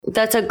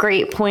That's a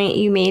great point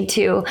you made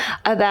too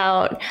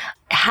about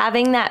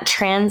having that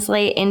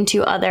translate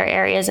into other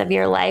areas of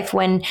your life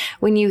when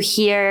you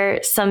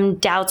hear some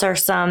doubts or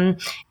some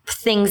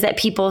things that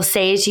people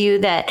say to you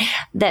that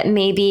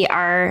maybe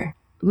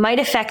might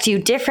affect you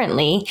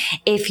differently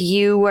if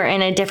you were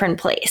in a different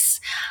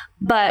place.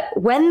 But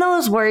when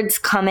those words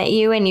come at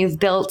you and you've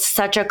built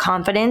such a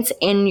confidence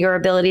in your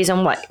abilities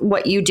and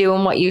what you do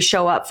and what you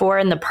show up for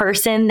and the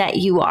person that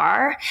you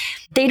are,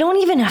 they don't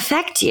even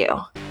affect you.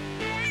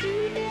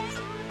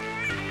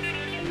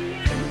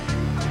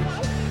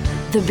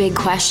 The big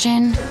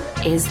question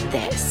is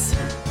this.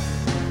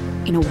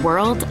 In a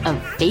world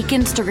of fake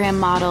Instagram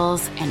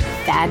models and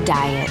fad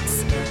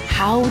diets,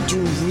 how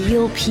do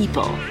real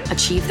people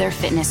achieve their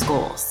fitness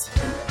goals?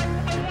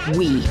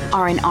 We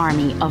are an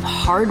army of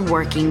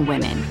hardworking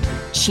women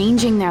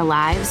changing their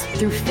lives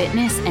through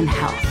fitness and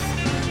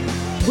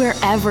health.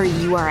 Wherever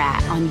you are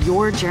at on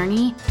your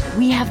journey,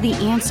 we have the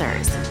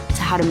answers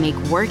to how to make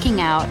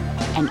working out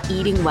and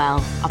eating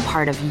well a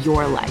part of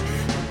your life.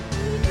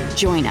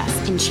 Join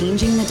us in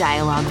changing the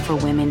dialogue for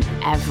women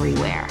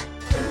everywhere.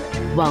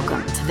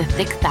 Welcome to the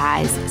Thick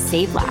Thighs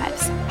Save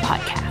Lives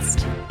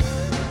podcast.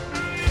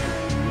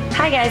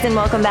 Hi guys, and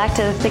welcome back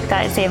to the Thick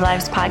Thighs Save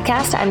Lives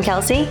podcast. I'm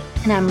Kelsey.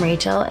 And I'm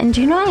Rachel. And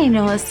do you know what I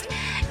noticed?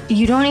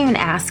 You don't even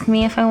ask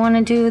me if I want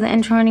to do the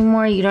intro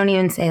anymore. You don't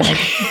even say, like,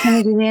 I'm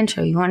going to do the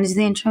intro. You want to do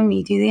the intro?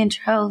 Me do the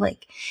intro?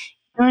 Like,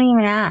 you don't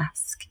even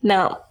ask.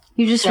 No.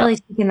 You're just really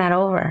taking that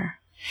over.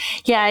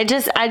 Yeah, I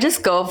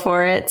just go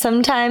for it.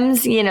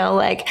 Sometimes,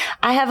 like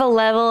I have a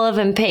level of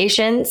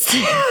impatience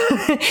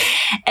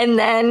and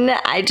then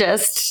I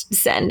just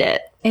send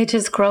it. It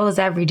just grows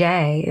every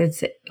day.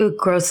 It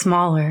grows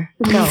smaller.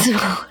 No,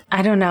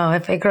 I don't know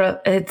if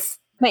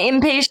my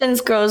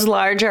impatience grows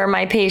larger.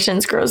 My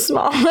patience grows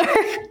smaller.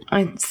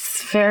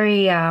 It's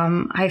very,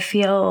 I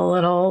feel a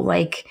little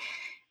like,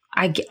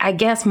 I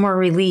guess more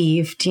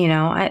relieved,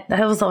 that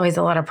was always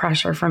a lot of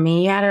pressure for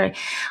me. You had to,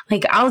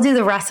 like, I'll do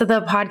the rest of the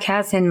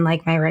podcast in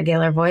like my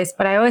regular voice,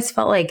 but I always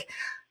felt like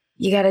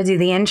you got to do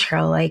the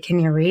intro, like in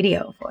your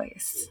radio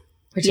voice,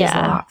 which is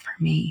a lot for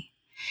me.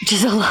 Which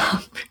is a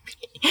lot for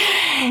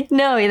me.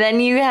 No,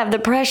 then you have the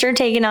pressure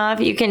taken off.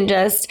 You can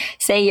just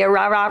say you're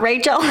rah-rah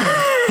Rachel.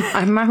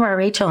 I'm rah-rah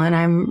Rachel and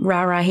I'm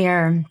rah-rah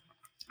here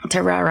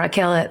to rah-rah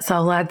kill it.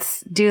 So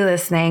let's do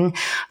this thing.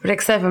 But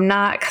except I'm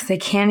not, because I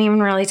can't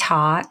even really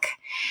talk.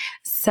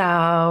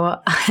 So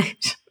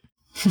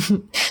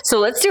so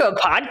let's do a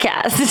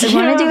podcast. I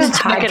want to do a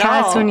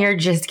podcast when you're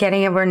just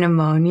getting over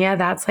pneumonia.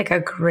 That's like a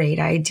great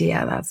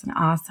idea. That's an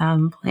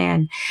awesome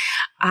plan.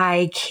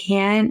 I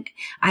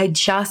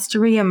just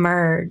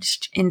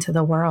reemerged into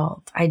the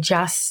world. I'm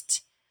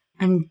just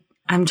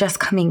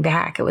coming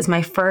back. It was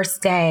my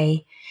first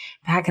day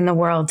back in the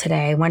world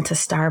today. I went to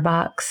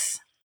Starbucks.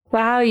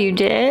 Wow, you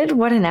did?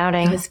 What an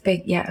outing. It was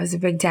big. Yeah, it was a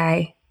big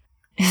day.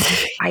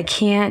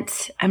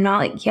 I'm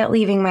not yet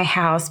leaving my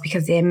house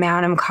because the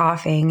amount I'm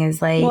coughing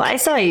is like... Well, I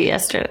saw you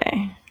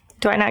yesterday.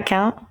 Do I not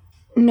count?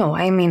 No,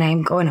 I mean,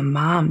 I'm going to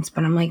Mom's,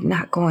 but I'm like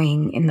not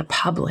going in the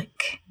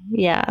public.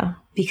 Yeah.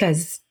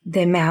 Because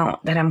the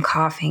amount that I'm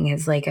coughing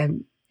is like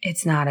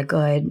it's not a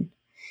good...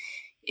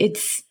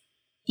 It's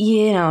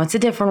a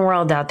different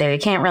world out there. You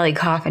can't really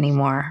cough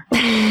anymore.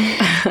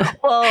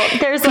 Well,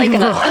 there's like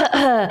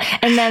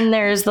and then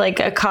there's like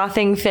a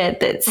coughing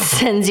fit that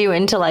sends you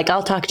into like,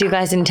 I'll talk to you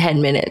guys in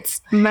 10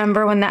 minutes.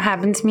 Remember when that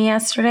happened to me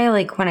yesterday?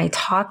 Like when I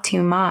talk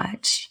too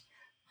much,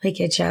 like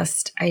I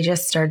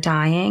just start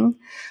dying.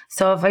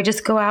 So if I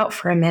just go out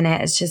for a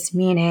minute, it's just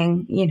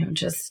meaning,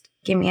 just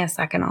give me a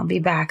second. I'll be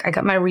back. I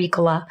got my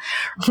Ricola.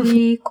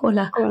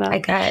 I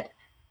got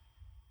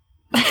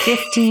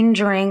 15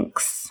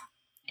 drinks,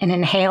 an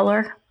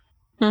inhaler.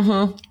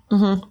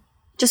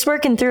 Just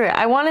working through it.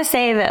 I want to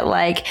say that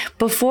like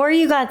before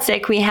you got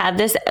sick, we had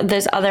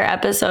this other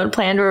episode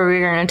planned where we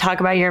were going to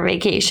talk about your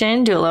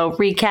vacation, do a little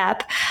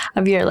recap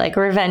of your like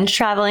revenge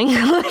traveling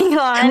going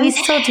on. Can we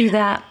still do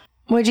that?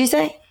 What'd you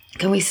say?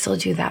 Can we still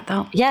do that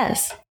though?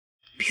 Yes.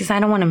 Because I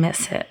don't want to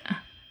miss it.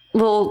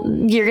 Well,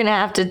 you're going to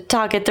have to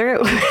talk it through.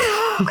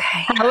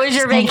 Okay. How was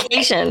your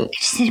vacation? I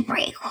just need a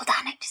break. Hold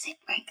on. I just need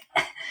a break.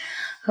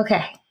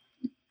 Okay. I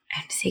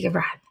have to take a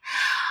breath.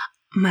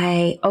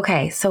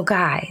 So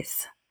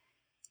guys,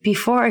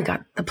 before I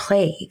got the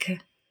plague,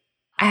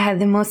 I had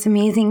the most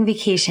amazing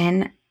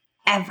vacation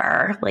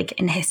ever, like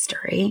in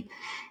history.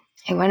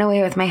 I went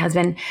away with my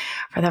husband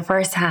for the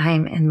first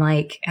time in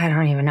like, I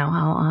don't even know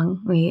how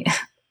long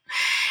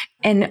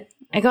and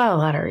I got a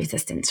lot of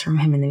resistance from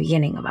him in the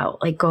beginning about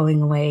like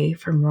going away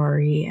from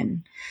Rory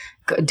and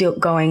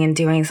going and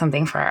doing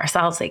something for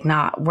ourselves, like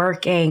not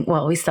working.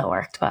 Well, we still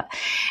worked, but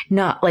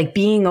not like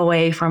being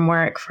away from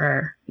work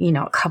for,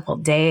 a couple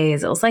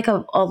days. It was like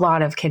a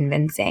lot of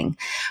convincing,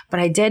 but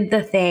I did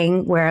the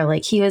thing where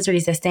like he was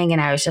resisting and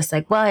I was just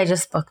like, well, I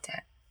just booked it.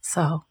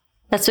 So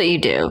that's what you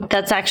do.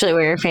 That's actually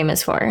what you're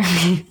famous for.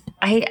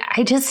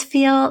 I just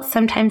feel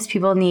sometimes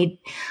people need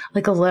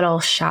like a little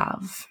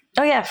shove.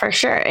 Oh, yeah, for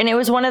sure. And it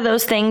was one of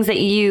those things that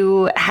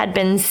you had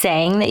been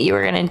saying that you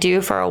were going to do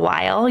for a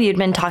while. You'd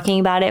been talking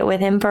about it with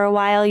him for a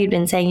while. You'd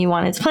been saying you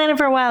wanted to plan it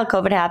for a while.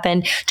 COVID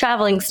happened.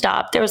 Traveling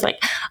stopped. There was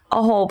like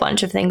a whole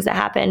bunch of things that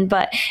happened,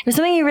 but it was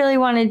something you really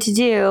wanted to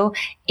do.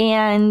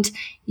 And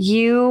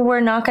you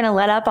were not going to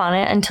let up on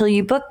it until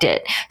you booked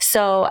it.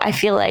 So I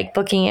feel like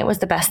booking it was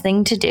the best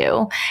thing to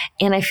do.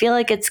 And I feel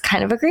like it's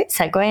kind of a great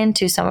segue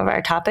into some of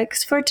our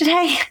topics for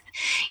today.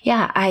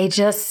 Yeah, I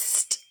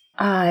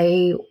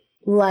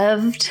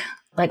loved,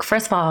 like,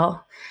 first of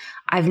all,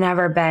 I've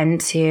never been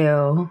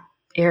to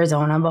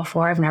Arizona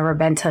before. I've never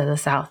been to the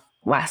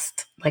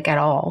Southwest, like, at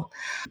all.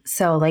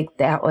 So, like,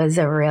 that was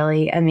a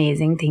really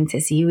amazing thing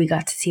to see. We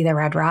got to see the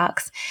Red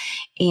Rocks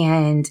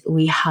and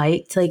we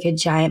hiked like a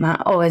giant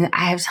mountain. Oh, and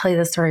I have to tell you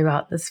this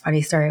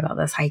funny story about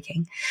this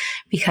hiking,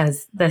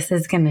 because this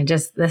is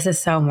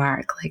so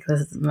Mark. Like, this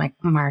is like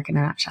Mark in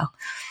a nutshell.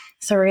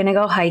 So we're going to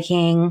go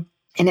hiking.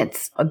 And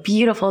it's a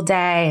beautiful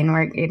day, and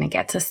we're going to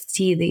get to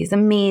see these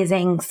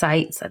amazing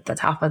sights at the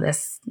top of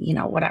this,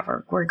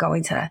 whatever. We're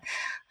going to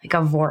like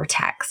a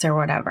vortex or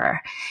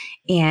whatever.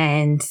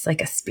 And it's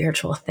like a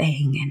spiritual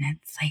thing. And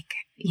it's like,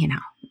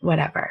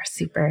 whatever,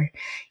 super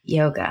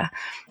yoga.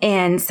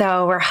 And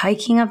so we're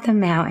hiking up the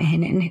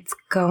mountain and it's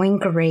going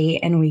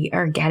great. And we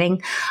are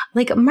getting,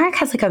 like, Mark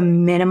has like a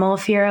minimal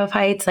fear of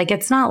heights. Like,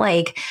 it's not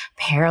like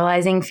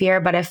paralyzing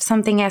fear, but if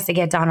something has to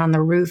get done on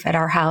the roof at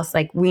our house,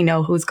 like, we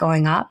know who's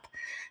going up.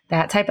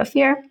 That type of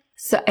fear.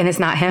 So, and it's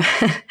not him.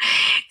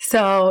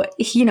 So,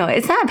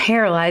 it's not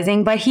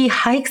paralyzing, but he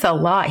hikes a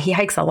lot. He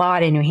hikes a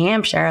lot in New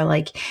Hampshire.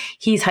 Like,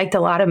 he's hiked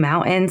a lot of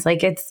mountains. Like,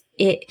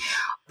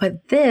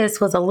 but this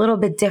was a little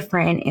bit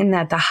different in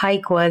that the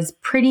hike was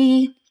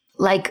pretty,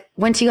 like,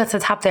 once you got to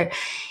the top there,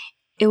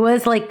 it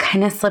was like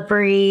kind of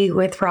slippery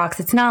with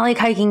rocks. It's not like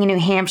hiking in New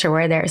Hampshire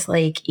where there's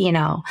like,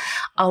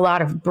 a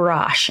lot of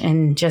brush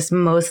and just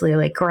mostly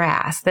like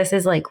grass. This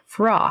is like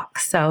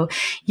rocks. So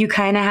you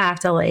kind of have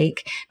to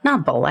like,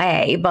 not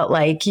belay, but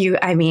like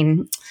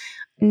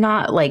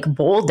not like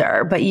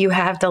boulder, but you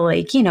have to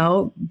like,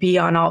 be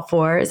on all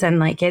fours, and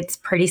like, it's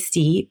pretty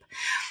steep.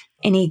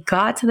 And he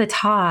got to the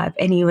top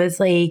and he was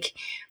like,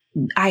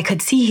 I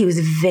could see he was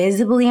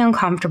visibly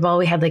uncomfortable.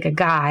 We had like a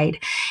guide,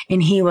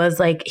 and he was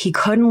like, he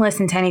couldn't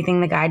listen to anything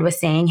the guide was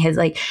saying.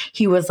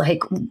 He was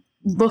like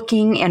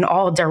looking in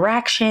all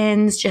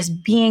directions,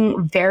 just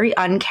being very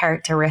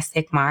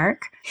uncharacteristic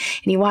Mark.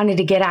 And he wanted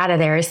to get out of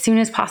there as soon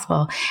as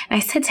possible. And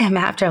I said to him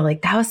after,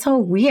 like, that was so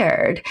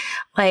weird.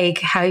 Like,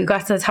 how you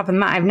got to the top of the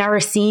mountain. I've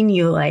never seen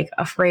you like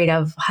afraid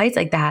of heights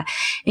like that.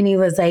 And he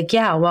was like,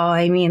 yeah, well,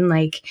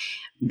 like,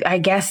 I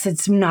guess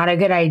it's not a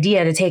good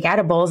idea to take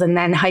edibles and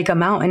then hike a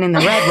mountain in the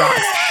Red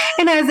Rocks.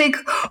 And I was like,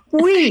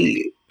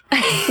 wait,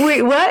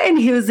 what? And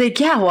he was like,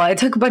 yeah, well, I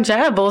took a bunch of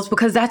edibles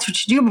because that's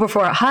what you do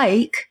before a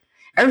hike.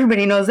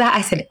 Everybody knows that.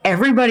 I said,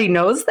 everybody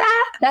knows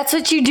that? That's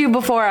what you do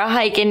before a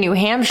hike in New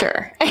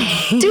Hampshire.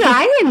 Dude,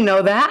 I didn't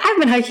know that. I've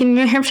been hiking in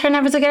New Hampshire and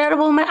never took an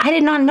edible. I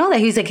did not know that.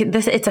 He's like,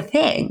 it's a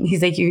thing.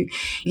 He's like, you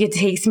get to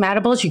take some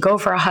edibles, you go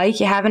for a hike,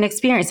 you have an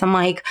experience. I'm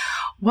like,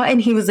 what? And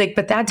he was like,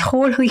 but that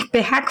totally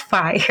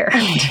backfired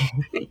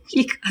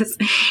because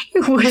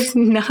it was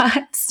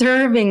not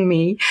serving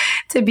me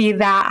to be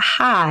that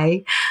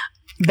high.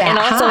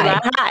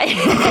 That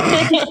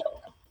high.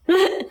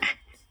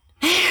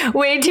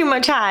 Way too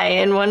much high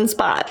in one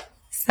spot.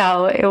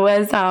 So it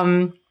was,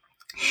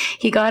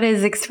 he got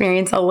his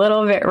experience a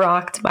little bit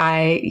rocked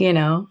by,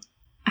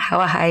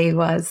 how high he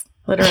was,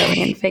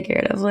 literally and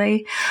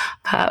figuratively.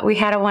 But we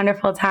had a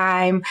wonderful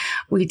time.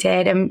 We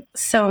did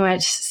so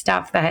much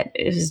stuff that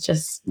is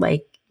just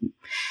like,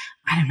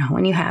 I don't know,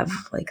 when you have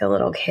like a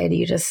little kid,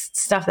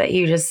 stuff that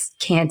you just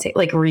can't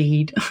like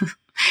read.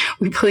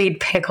 We played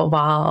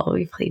pickleball.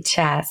 We played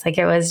chess. Like,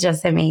 it was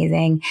just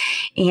amazing.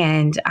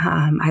 And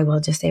I will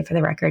just say for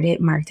the record,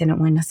 Mark didn't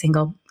win a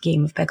single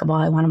game of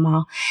pickleball. I won them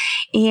all.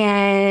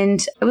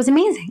 And it was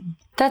amazing.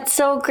 That's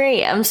so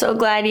great. I'm so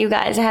glad you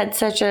guys had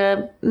such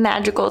a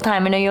magical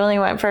time. I know you only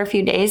went for a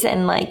few days,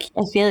 and like,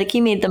 I feel like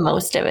you made the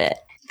most of it.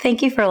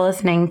 Thank you for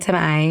listening to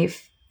my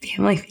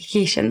family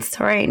vacation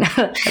story.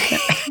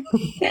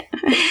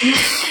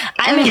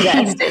 I'm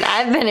invested.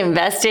 I've been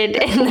invested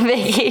in the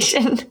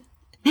vacation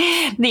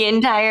the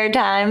entire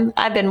time.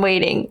 I've been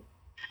waiting.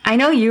 I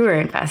know you were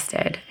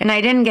invested, and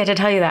I didn't get to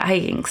tell you that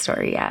hiking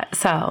story yet.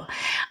 So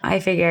I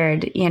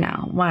figured,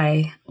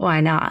 why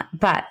not?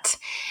 But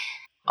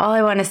all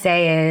I want to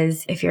say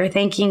is, if you're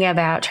thinking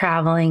about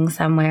traveling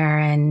somewhere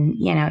and,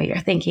 you're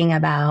thinking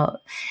about,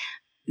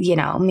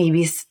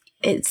 maybe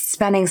it's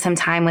spending some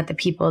time with the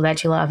people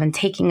that you love and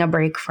taking a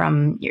break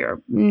from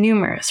your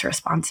numerous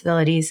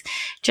responsibilities,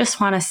 just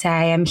want to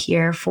say I'm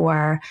here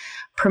for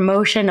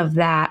promotion of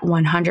that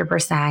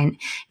 100%,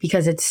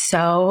 because it's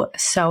so,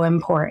 so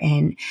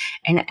important.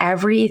 And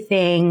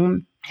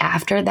everything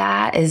after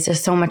that is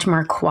just so much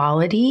more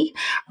quality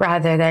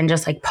rather than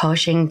just like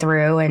pushing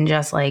through and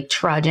just like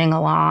trudging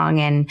along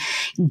and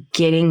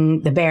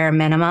getting the bare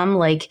minimum.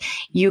 Like,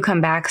 you come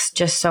back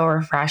just so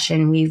refreshed,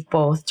 and we've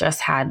both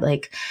just had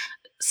like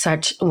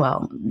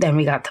then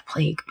we got the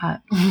plague,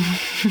 but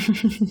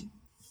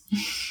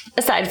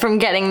aside from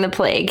getting the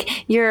plague,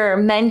 you're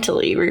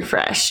mentally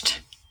refreshed.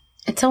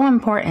 It's so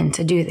important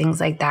to do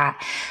things like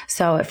that.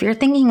 So if you're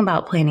thinking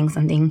about planning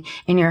something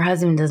and your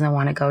husband doesn't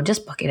want to go,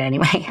 just book it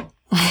anyway.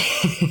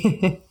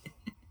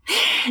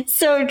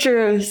 So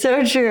true.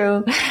 So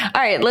true.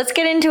 All right, let's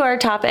get into our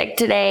topic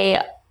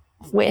today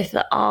with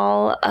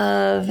all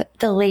of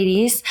the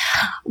ladies.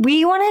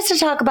 We wanted to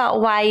talk about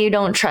why you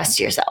don't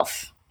trust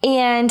yourself.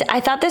 And I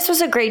thought this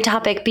was a great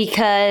topic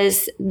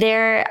because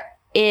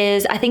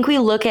I think we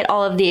look at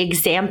all of the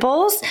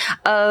examples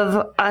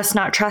of us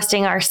not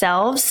trusting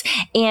ourselves,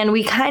 and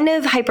we kind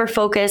of hyper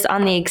focus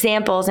on the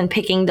examples and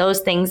picking those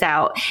things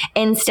out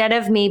instead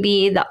of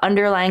maybe the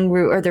underlying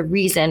root or the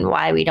reason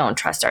why we don't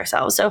trust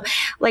ourselves. So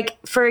like,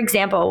 for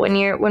example,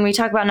 when we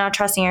talk about not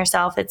trusting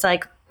yourself, it's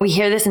like, we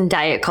hear this in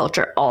diet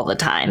culture all the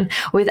time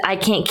with, I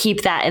can't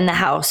keep that in the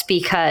house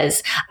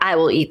because I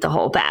will eat the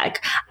whole bag.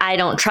 I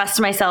don't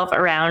trust myself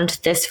around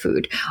this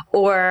food.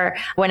 Or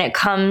when it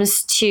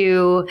comes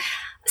to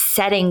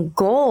setting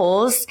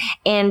goals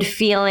and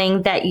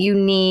feeling that you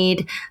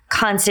need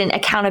constant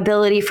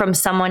accountability from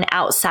someone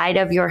outside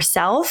of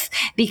yourself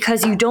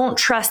because you don't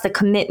trust the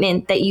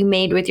commitment that you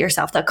made with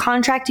yourself. The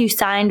contract you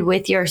signed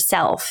with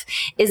yourself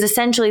is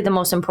essentially the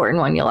most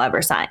important one you'll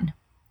ever sign.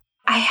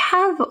 I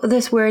have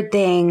this weird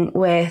thing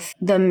with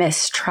the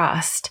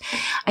mistrust.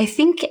 I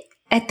think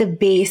at the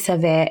base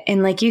of it,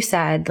 and like you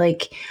said,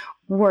 like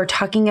we're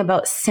talking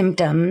about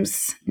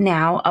symptoms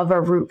now of a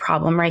root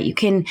problem, right? You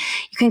can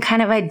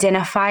kind of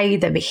identify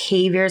the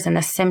behaviors and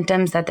the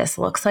symptoms that this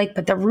looks like,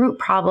 but the root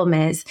problem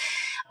is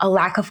a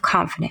lack of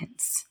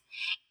confidence.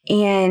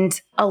 And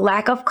a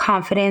lack of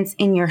confidence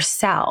in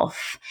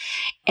yourself.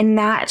 And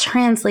that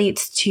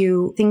translates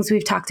to things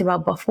we've talked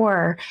about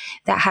before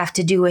that have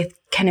to do with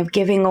kind of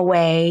giving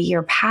away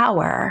your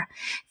power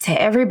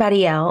to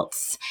everybody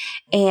else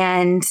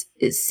and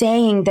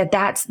saying that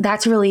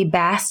that's really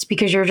best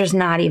because you're just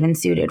not even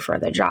suited for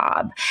the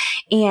job.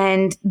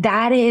 And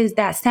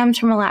that stems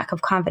from a lack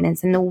of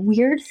confidence. And the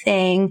weird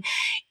thing,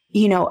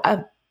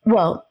 I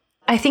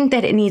think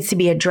that it needs to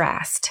be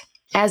addressed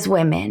as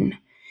women.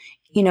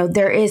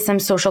 There is some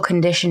social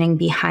conditioning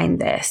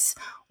behind this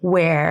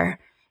where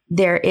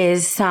there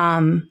is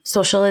some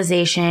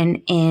socialization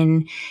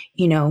in,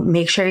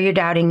 make sure you're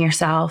doubting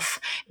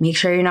yourself, make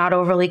sure you're not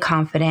overly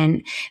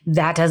confident.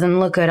 That doesn't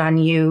look good on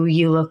you.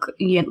 You look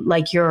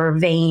like you're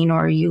vain,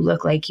 or you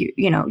look like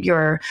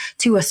you're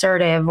too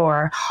assertive,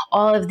 or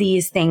all of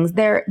these things.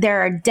 There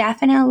are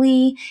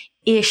definitely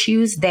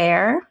issues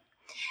there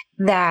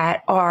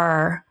that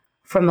are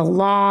from a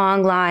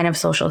long line of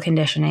social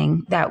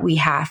conditioning that we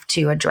have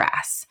to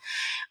address.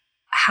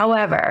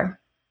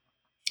 However,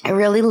 I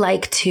really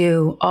like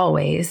to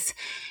always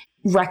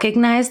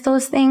recognize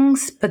those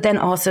things, but then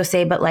also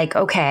say,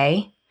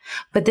 okay,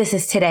 but this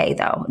is today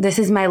though. This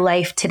is my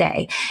life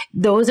today.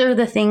 Those are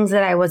the things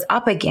that I was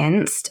up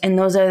against, and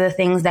those are the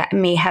things that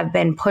may have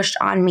been pushed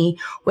on me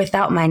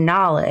without my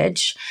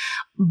knowledge.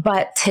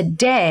 But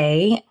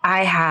today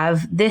I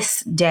have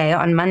this day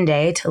on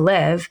Monday to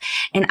live,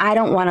 and I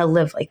don't want to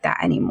live like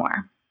that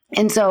anymore.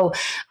 And so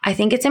I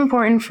think it's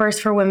important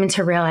first for women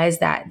to realize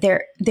that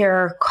there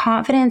are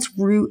confidence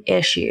root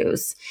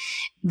issues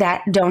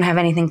that don't have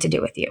anything to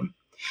do with you.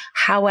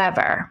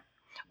 However,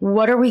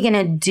 what are we going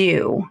to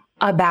do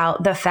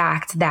about the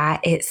fact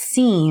that it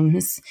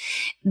seems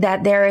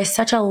that there is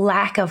such a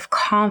lack of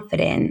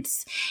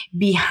confidence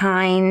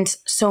behind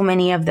so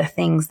many of the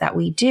things that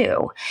we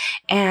do?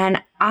 And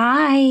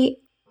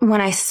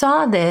when I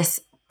saw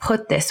this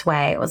put this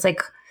way, it was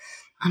like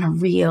on a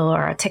reel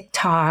or a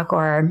TikTok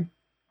or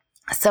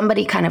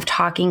somebody kind of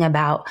talking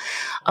about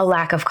a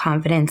lack of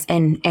confidence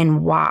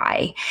and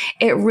why.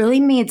 It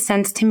really made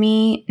sense to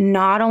me,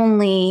 not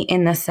only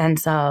in the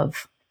sense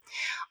of,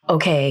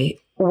 okay,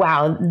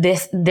 wow,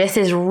 this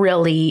is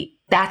really,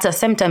 that's a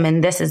symptom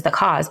and this is the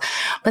cause.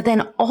 But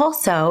then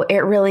also it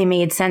really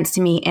made sense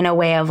to me in a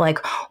way of like,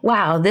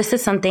 wow, this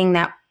is something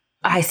that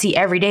I see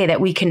every day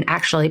that we can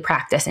actually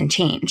practice and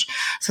change.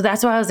 So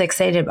that's why I was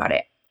excited about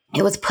it.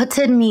 It was put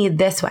to me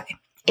this way.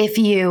 If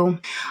you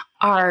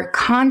are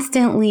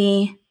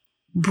constantly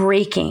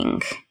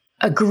breaking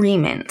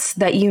agreements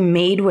that you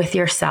made with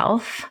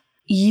yourself,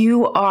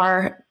 you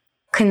are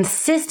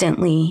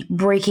consistently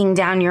breaking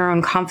down your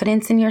own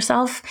confidence in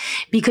yourself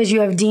because you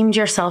have deemed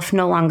yourself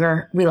no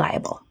longer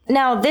reliable.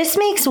 Now, this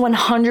makes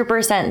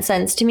 100%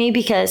 sense to me,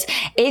 because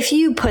if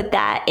you put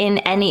that in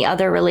any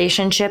other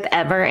relationship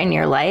ever in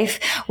your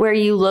life, where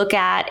you look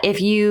at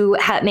if you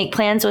make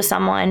plans with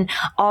someone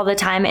all the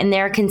time and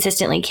they're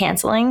consistently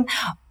canceling,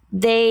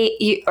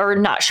 they are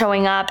not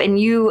showing up, and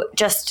you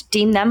just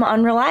deem them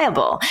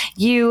unreliable.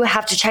 You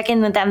have to check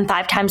in with them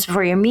 5 times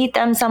before you meet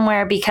them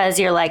somewhere because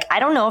you're like, I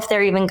don't know if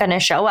they're even going to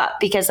show up,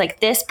 because like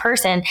this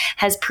person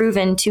has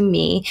proven to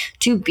me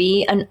to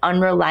be an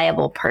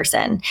unreliable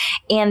person.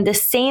 And the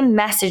same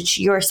message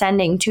you're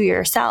sending to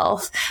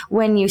yourself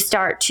when you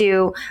start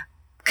to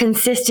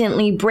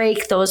consistently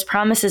break those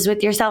promises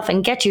with yourself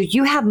and get you,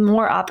 you have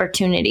more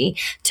opportunity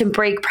to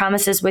break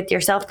promises with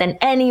yourself than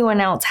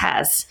anyone else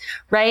has,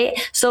 right?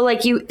 So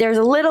like there's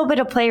a little bit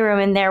of playroom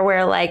in there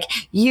where like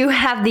you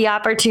have the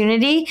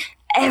opportunity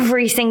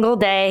every single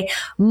day,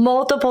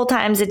 multiple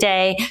times a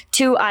day,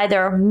 to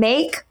either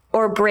make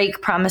or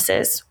break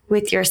promises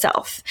with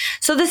yourself.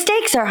 So the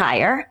stakes are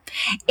higher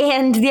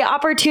and the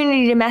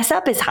opportunity to mess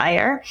up is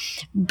higher.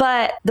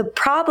 But the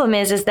problem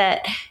is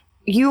that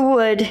you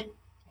would,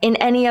 in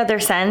any other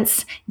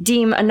sense,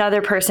 deem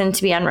another person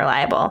to be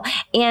unreliable.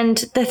 And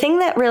the thing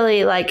that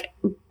really, like,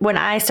 when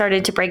I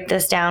started to break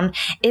this down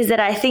is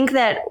that I think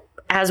that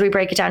as we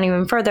break it down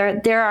even further,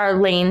 there are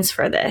lanes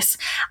for this.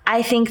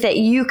 I think that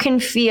you can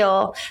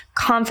feel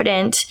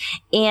confident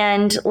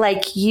and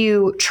like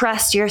you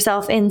trust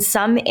yourself in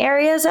some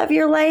areas of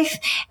your life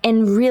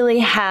and really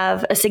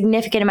have a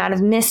significant amount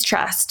of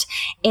mistrust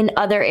in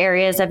other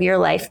areas of your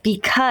life.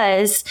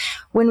 Because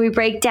when we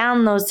break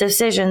down those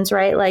decisions,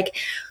 right, like,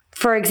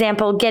 for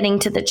example, getting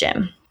to the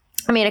gym.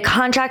 I made a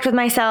contract with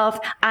myself.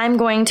 I'm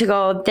going to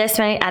go this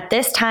many at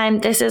this time.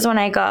 This is when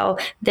I go.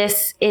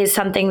 This is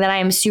something that I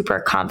am super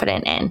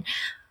confident in.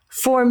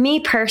 For me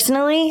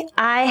personally,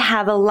 I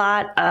have a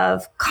lot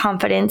of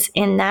confidence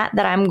in that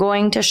I'm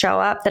going to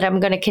show up, that I'm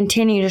going to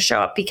continue to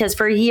show up, because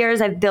for years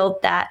I've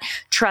built that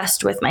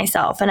trust with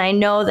myself. And I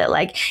know that,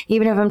 like,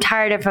 even if I'm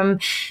tired from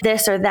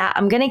this or that,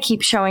 I'm going to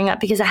keep showing up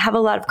because I have a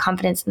lot of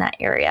confidence in that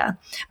area.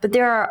 But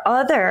there are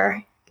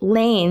other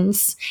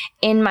lanes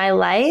in my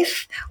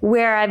life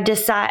where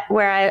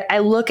I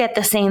look at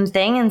the same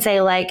thing and say,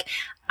 like,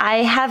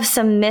 I have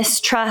some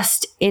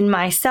mistrust in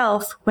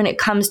myself when it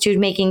comes to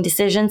making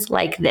decisions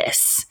like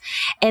this,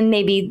 and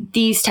maybe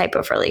these type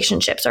of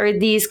relationships or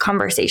these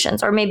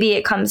conversations, or maybe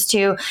it comes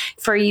to,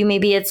 for you,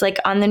 maybe it's like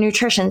on the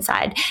nutrition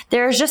side.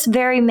 There's just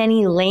very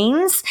many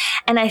lanes.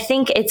 And I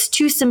think it's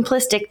too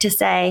simplistic to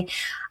say,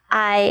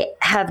 I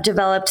have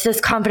developed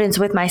this confidence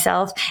with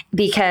myself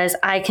because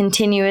I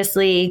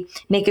continuously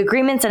make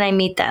agreements and I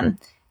meet them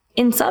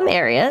in some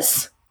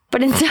areas.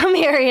 But in some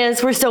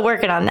areas, we're still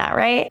working on that,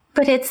 right?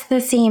 But it's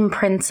the same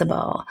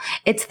principle.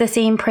 It's the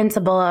same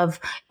principle of,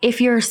 if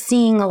you're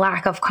seeing a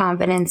lack of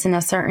confidence in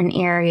a certain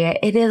area,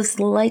 it is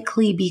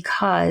likely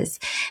because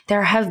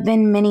there have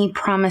been many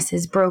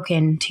promises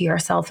broken to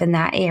yourself in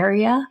that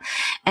area.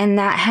 And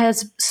that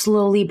has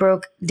slowly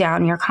broke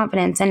down your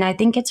confidence. And I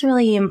think it's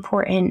really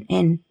important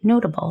and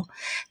notable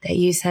that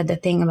you said the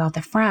thing about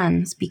the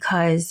friends,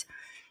 because,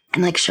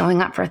 and like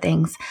showing up for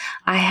things,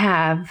 I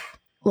have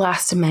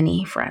lost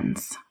many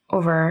friends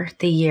over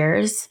the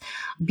years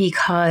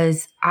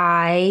because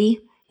I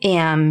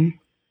am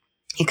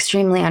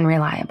extremely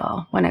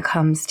unreliable when it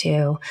comes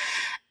to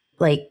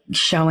like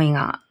showing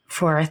up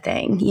for a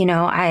thing. You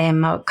know, I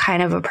am a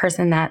kind of a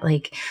person that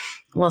like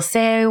will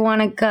say I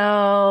want to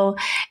go,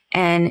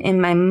 and in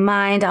my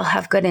mind I'll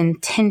have good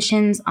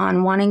intentions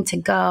on wanting to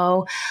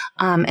go.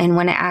 And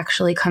when it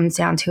actually comes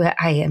down to it,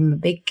 I am a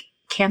big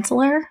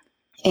canceler,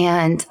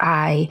 and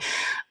I,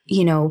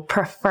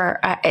 prefer,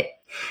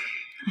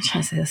 I'm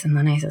trying to say this in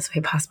the nicest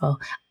way possible.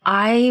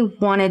 I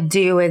want to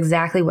do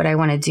exactly what I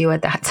want to do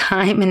at that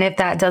time. And if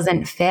that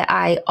doesn't fit,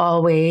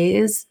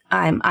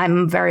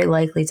 I'm very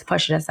likely to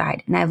push it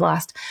aside. And I've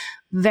lost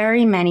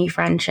very many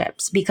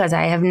friendships because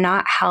I have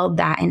not held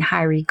that in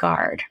high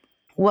regard.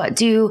 What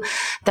do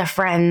the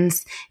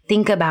friends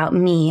think about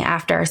me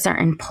after a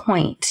certain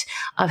point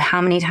of how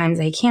many times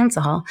I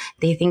cancel?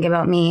 They think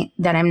about me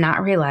that I'm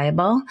not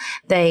reliable.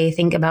 They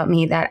think about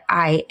me that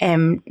I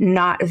am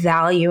not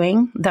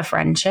valuing the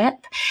friendship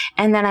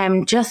and that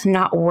I'm just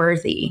not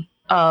worthy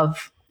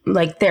of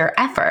like their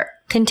effort.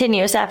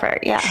 Continuous effort.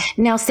 Yeah.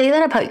 Now say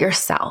that about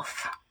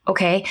yourself.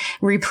 Okay.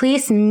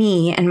 Replace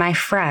me and my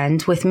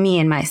friend with me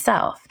and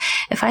myself.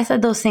 If I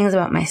said those things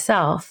about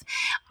myself,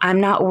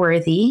 I'm not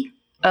worthy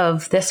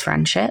of this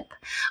friendship.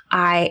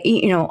 I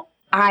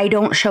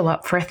don't show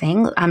up for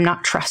things. I'm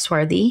not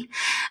trustworthy.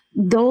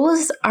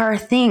 Those are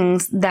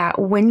things that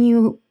when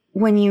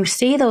you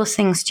say those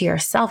things to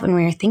yourself and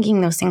when you're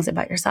thinking those things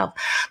about yourself,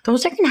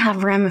 those are going to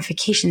have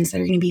ramifications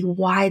that are going to be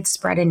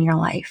widespread in your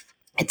life.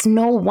 It's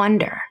no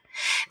wonder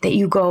that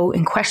you go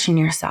and question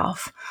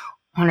yourself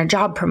on a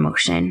job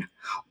promotion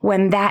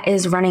when that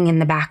is running in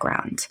the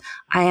background.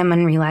 I am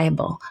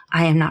unreliable.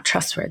 I am not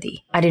trustworthy.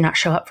 I do not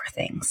show up for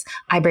things.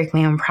 I break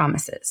my own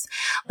promises.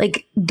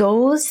 Like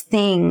those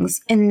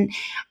things. And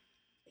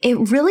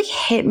it really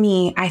hit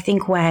me, I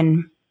think,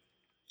 when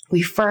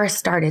we first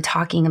started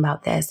talking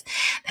about this,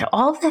 that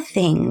all the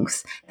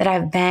things that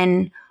I've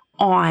been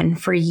on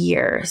for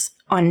years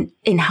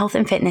in health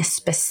and fitness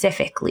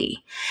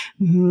specifically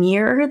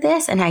mirror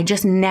this. And I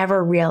just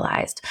never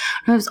realized.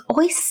 I was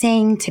always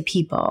saying to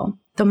people,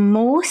 the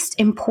most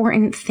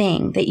important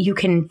thing that you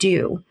can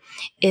do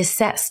is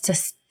set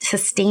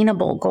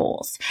sustainable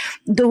goals.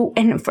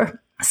 And for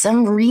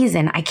some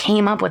reason, I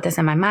came up with this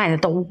in my mind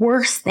that the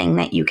worst thing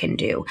that you can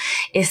do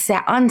is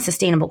set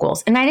unsustainable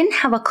goals. And I didn't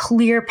have a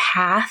clear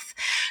path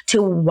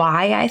to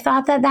why I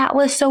thought that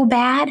was so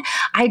bad.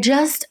 I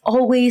just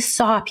always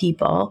saw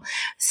people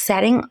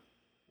setting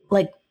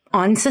like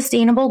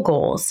unsustainable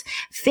goals,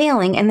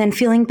 failing, and then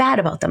feeling bad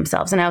about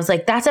themselves. And I was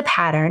like, that's a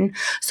pattern.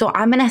 So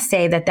I'm going to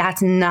say that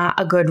that's not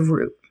a good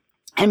route.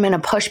 I'm going to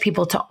push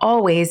people to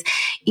always,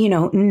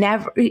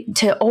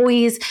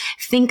 always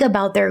think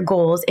about their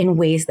goals in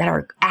ways that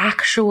are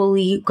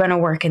actually going to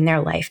work in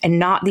their life and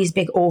not these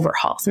big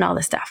overhauls and all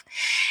this stuff.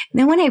 And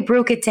then when I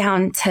broke it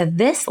down to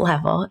this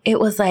level,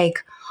 it was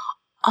like,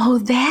 oh,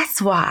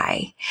 that's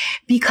why.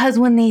 Because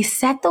when they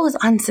set those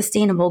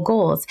unsustainable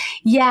goals,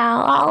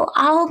 yeah,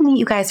 I'll meet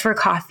you guys for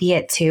coffee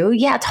at 2.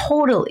 Yeah,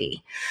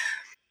 totally.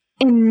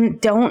 And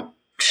don't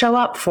show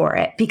up for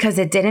it because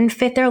it didn't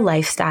fit their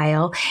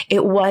lifestyle.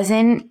 It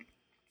wasn't,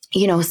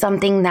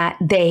 something that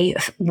they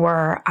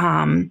were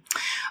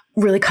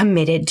really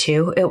committed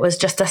to. It was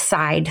just a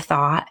side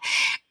thought.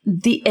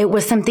 It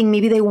was something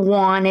maybe they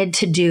wanted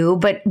to do,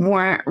 but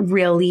weren't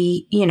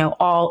really,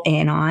 all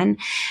in on.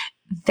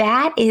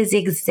 That is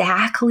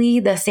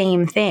exactly the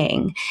same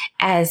thing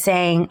as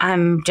saying,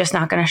 I'm just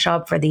not going to show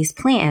up for these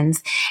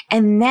plans.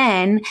 And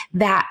then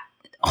that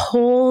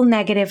whole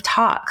negative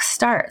talk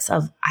starts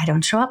of, I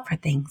don't show up for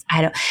things.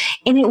 And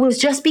it was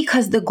just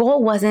because the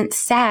goal wasn't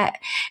set.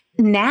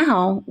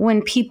 Now,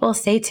 when people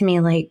say to me,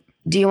 like,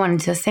 do you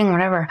want to sing,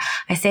 whatever,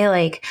 I say,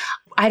 like,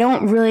 I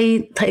don't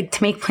really like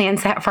to make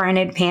plans that far in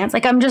advance.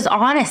 Like, I'm just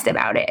honest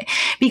about it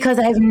because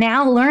I've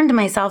now learned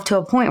myself to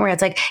a point where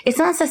it's like, it's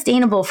not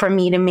sustainable for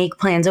me to make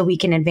plans a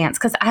week in advance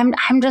because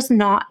I'm just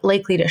not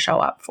likely to show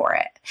up for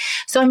it.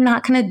 So I'm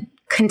not going to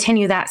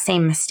continue that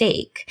same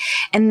mistake.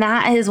 And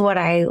that is what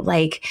I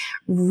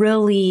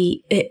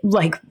really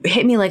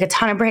hit me like a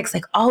ton of bricks.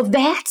 Like, oh,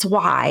 that's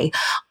why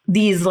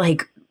these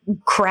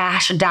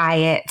crash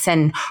diets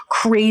and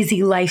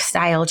crazy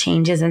lifestyle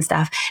changes and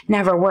stuff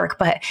never work.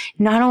 But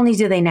not only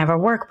do they never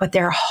work, but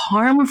they're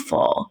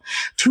harmful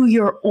to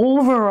your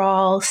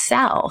overall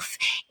self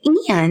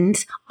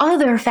and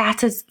other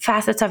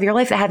facets of your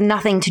life that have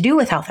nothing to do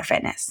with health or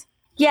fitness.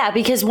 Yeah,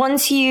 because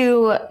once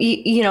you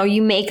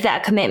make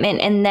that commitment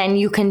and then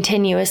you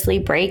continuously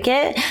break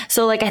it.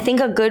 So I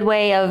think a good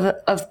way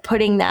of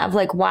putting that,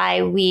 of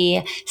why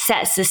we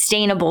set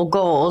sustainable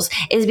goals,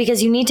 is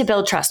because you need to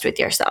build trust with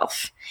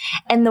yourself.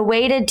 And the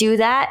way to do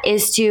that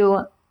is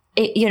to,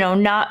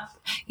 not,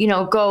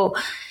 go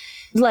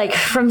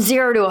from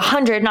 0 to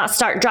 100, not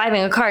start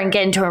driving a car and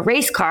get into a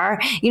race car.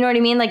 You know what I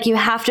mean? You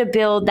have to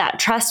build that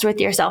trust with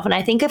yourself. And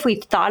I think if we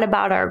thought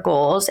about our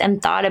goals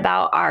and thought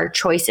about our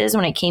choices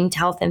when it came to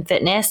health and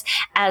fitness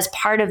as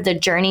part of the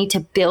journey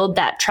to build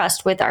that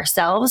trust with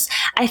ourselves,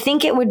 I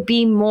think it would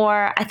be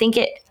more, I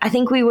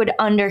think we would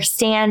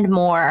understand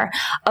more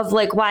of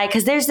why,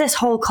 because there's this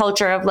whole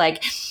culture of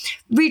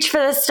reach for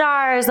the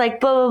stars, blah,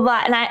 blah,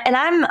 blah. And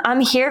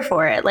I'm here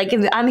for it.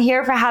 I'm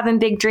here for having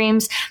big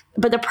dreams.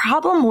 But the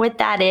problem with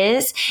that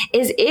is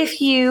if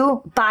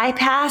you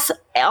bypass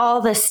all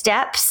the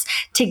steps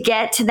to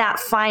get to that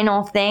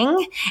final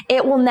thing,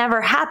 it will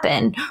never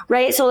happen,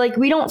 right? So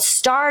we don't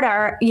start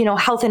our,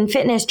 health and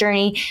fitness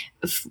journey,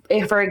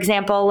 for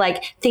example,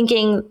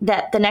 thinking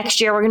that the next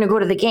year we're going to go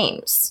to the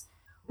games.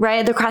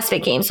 Right? The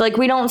CrossFit Games. So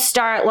we don't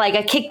start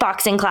a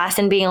kickboxing class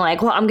and being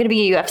well, I'm going to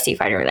be a UFC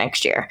fighter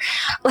next year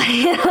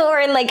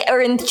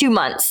or in 2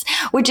 months,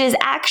 which is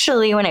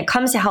actually, when it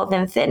comes to health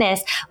and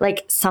fitness,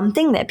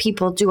 something that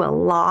people do a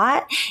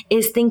lot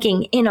is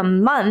thinking in a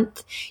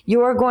month,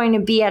 you're going to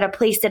be at a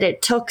place that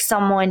it took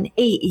someone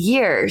 8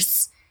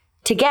 years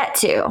to get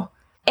to.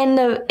 And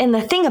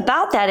the thing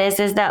about that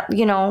is that,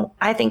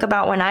 I think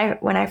about when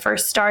I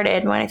first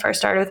started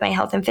with my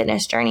health and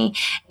fitness journey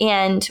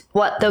and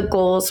what the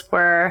goals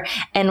were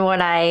and what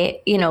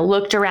I,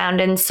 looked around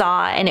and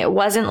saw. And it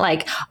wasn't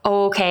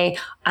oh, okay,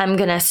 I'm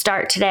going to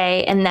start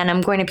today and then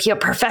I'm going to be a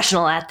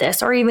professional at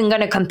this, or even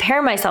going to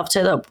compare myself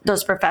to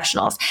those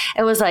professionals.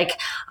 It was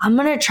I'm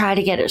going to try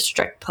to get a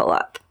strict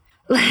pull-up.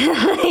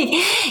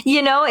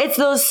 It's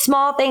those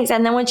small things.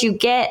 And then once you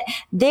get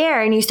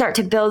there and you start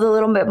to build a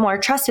little bit more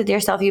trust with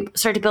yourself, you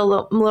start to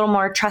build a little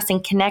more trust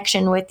and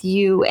connection with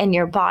you and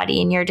your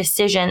body and your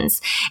decisions.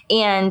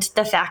 And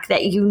the fact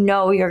that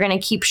you're going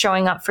to keep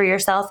showing up for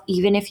yourself,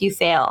 even if you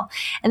fail.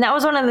 And that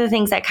was one of the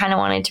things I kind of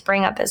wanted to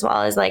bring up as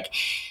well, is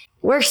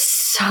we're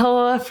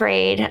so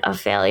afraid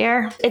of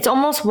failure. It's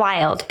almost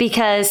wild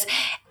because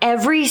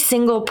every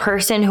single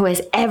person who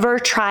has ever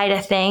tried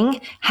a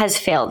thing has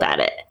failed at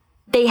it.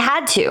 They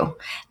had to.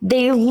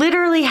 They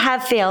literally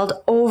have failed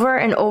over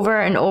and over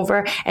and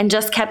over and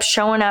just kept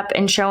showing up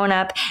and showing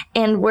up.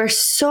 And we're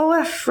so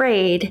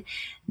afraid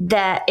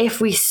that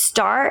if we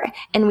start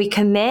and we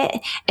commit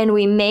and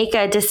we make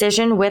a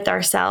decision with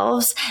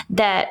ourselves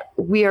that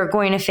we are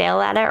going to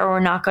fail at it, or we're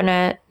not going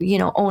to,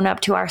 own up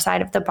to our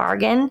side of the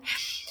bargain,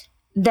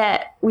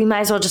 that we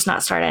might as well just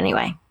not start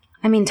anyway.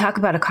 I mean, talk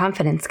about a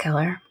confidence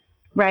killer.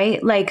 Right?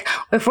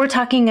 If we're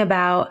talking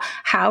about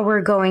how we're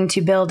going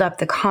to build up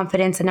the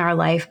confidence in our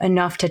life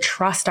enough to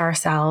trust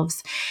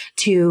ourselves,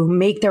 to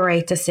make the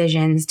right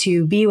decisions,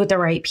 to be with the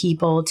right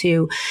people,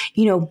 to,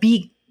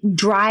 be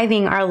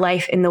driving our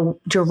life in the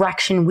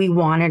direction we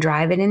want to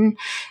drive it in,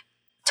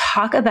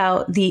 talk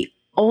about the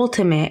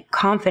ultimate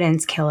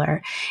confidence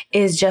killer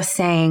is just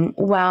saying,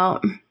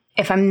 well,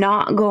 If I'm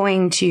not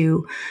going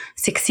to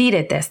succeed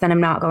at this, then I'm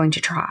not going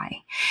to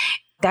try.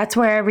 That's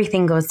where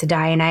everything goes to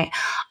die. And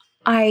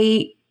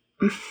I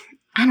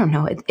don't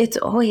know. It's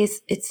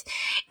always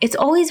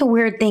a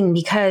weird thing,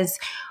 because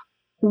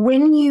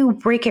when you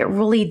break it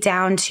really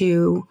down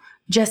to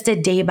just a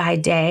day by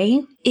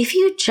day, if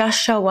you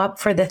just show up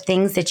for the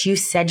things that you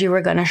said you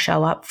were going to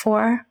show up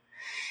for,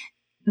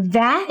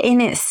 that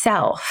in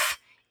itself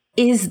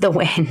is the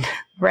win,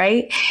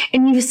 right?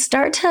 And you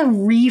start to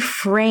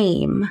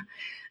reframe.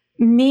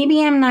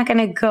 Maybe I'm not going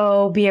to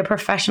go be a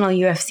professional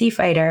UFC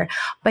fighter,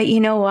 but you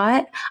know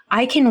what?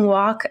 I can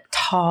walk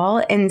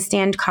tall and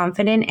stand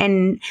confident,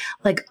 and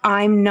like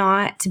I'm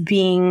not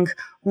being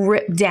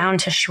ripped down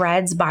to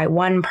shreds by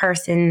one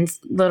person's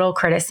little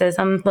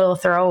criticism, little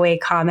throwaway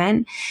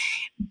comment,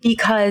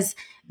 because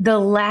the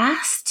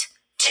last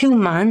 2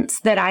 months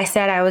that I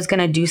said I was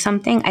going to do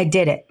something, I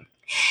did it.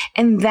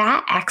 And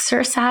that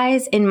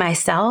exercise in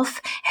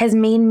myself has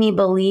made me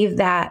believe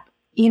that,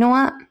 you know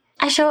what?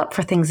 I show up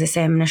for things I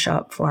say I'm going to show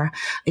up for.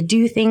 I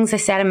do things I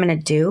said I'm going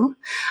to do.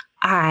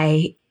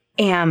 I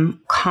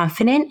am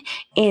confident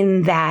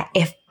in that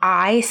if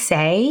I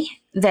say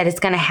that it's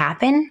going to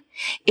happen,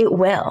 it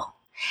will.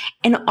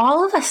 And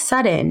all of a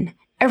sudden,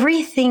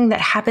 everything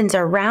that happens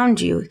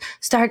around you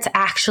starts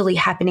actually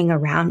happening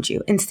around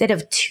you instead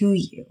of to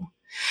you.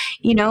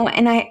 You know,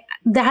 and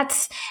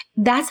that's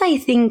I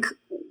think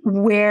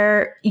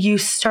where you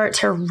start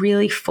to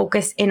really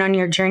focus in on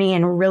your journey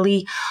and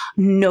really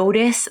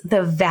notice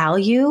the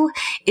value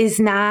is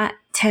not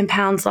 10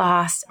 pounds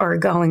lost or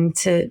going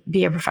to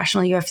be a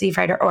professional UFC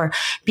fighter or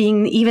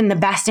being even the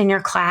best in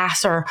your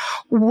class or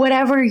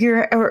whatever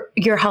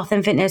your health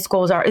and fitness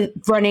goals are,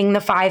 running the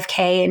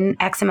 5K in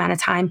X amount of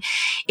time.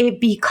 It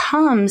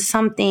becomes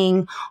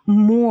something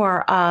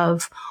more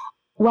of,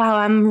 wow,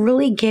 I'm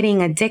really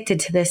getting addicted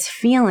to this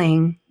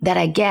feeling that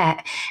I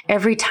get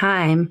every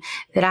time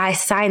that I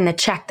sign the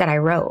check that I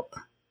wrote.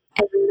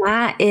 And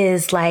that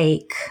is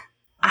like,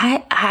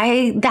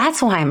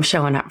 that's why I'm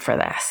showing up for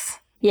this.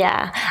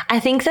 Yeah, I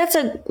think that's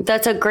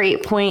a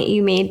great point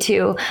you made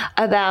too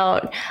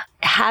about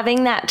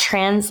having that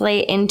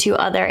translate into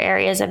other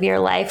areas of your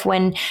life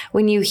when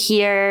you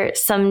hear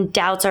some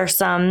doubts or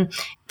some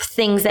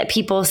things that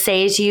people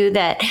say to you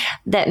that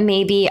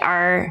maybe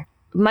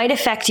might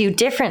affect you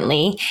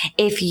differently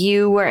if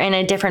you were in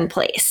a different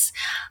place.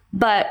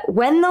 But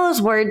when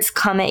those words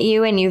come at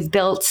you and you've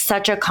built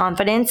such a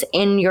confidence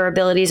in your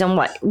abilities and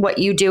what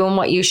you do and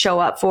what you show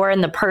up for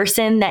and the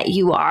person that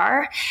you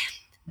are,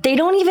 they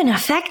don't even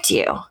affect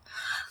you.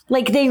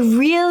 Like they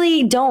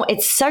really don't.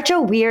 It's such a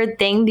weird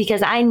thing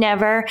because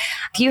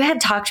if you had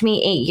talked to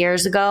me 8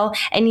 years ago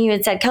and you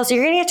had said, Kelsey,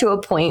 you're going to get to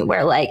a point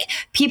where like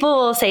people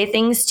will say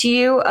things to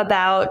you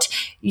about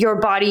your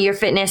body, your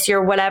fitness,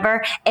 your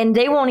whatever, and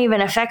they won't even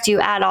affect you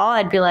at all.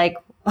 I'd be like,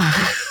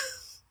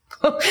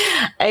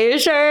 are you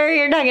sure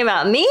you're talking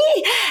about me?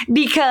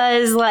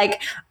 Because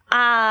like,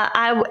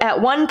 I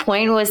at one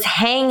point was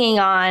hanging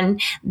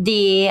on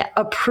the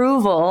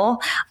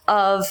approval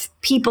of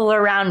people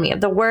around me,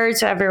 of the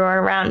words of everyone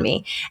around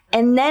me.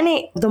 And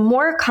then the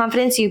more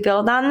confidence you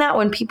build on that,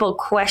 when people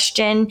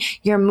question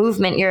your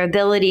movement, your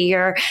ability,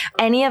 your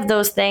any of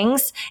those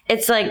things,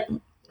 it's like,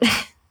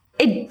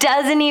 it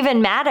doesn't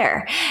even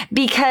matter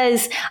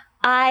because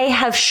I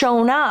have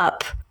shown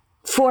up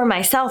for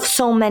myself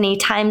so many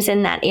times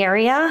in that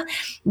area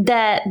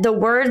that the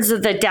words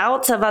of the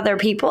doubts of other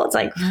people, it's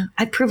like,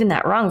 I've proven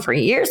that wrong for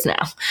years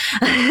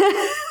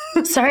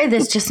now. Sorry,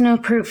 there's just no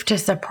proof to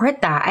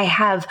support that. I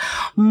have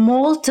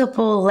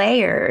multiple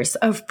layers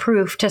of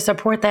proof to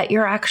support that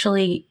you're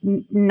actually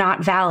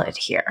not valid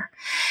here.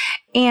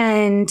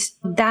 And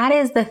that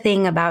is the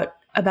thing about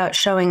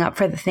showing up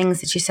for the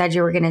things that you said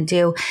you were going to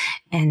do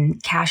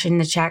and cashing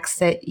the checks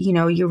that,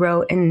 you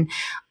wrote, and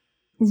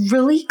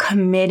really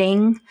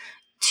committing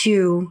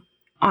to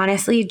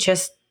honestly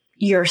just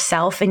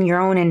yourself and your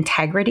own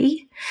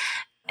integrity.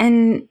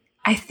 And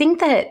I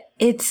think that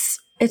it's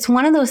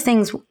one of those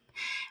things.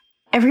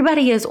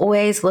 Everybody is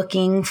always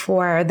looking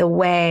for the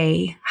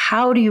way.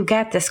 How do you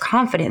get this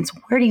confidence?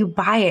 Where do you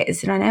buy it?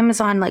 Is it on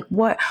Amazon? Like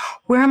where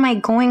am I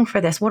going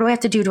for this? What do I have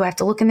to do? Do I have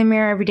to look in the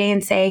mirror every day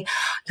and say,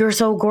 you're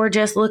so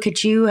gorgeous. Look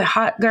at you, a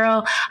hot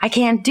girl. I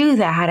can't do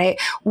that.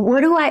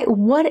 What do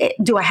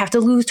I have to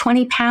lose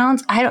 20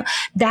 pounds?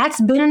 That's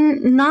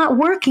been not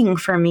working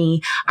for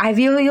me. I've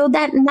yo-yoed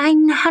that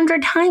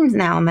 900 times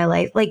now in my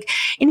life.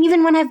 And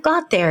even when I've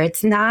got there,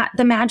 it's not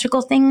the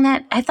magical thing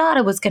that I thought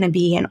it was going to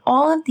be. And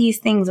all of these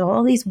things,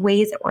 all these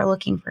ways that we're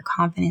looking for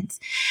confidence.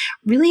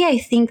 Really, I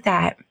think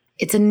that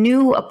it's a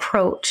new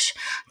approach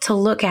to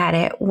look at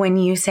it when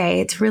you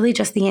say it's really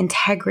just the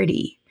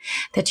integrity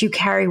that you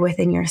carry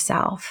within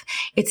yourself.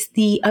 It's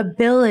the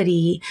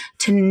ability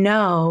to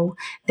know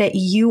that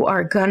you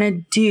are going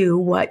to do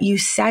what you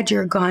said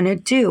you're going to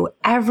do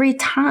every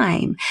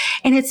time.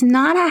 And it's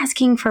not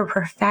asking for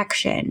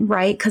perfection,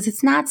 right? Because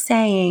it's not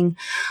saying,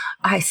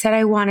 I said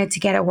I wanted to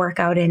get a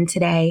workout in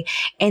today,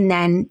 and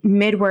then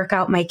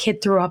mid-workout, my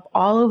kid threw up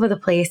all over the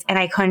place and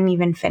I couldn't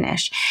even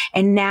finish.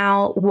 And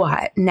now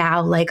what?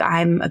 Now, like,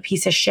 I'm a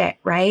piece of shit,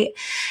 right?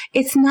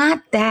 It's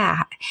not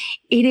that.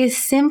 It is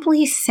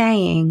simply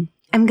saying,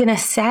 I'm going to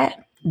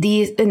set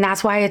these, and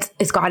that's why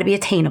it's got to be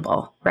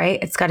attainable,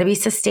 right? It's got to be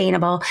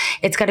sustainable.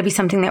 It's got to be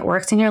something that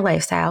works in your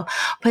lifestyle,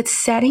 but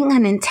setting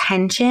an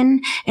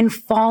intention and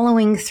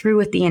following through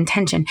with the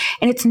intention.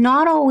 And it's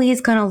not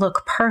always going to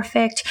look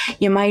perfect.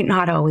 You might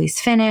not always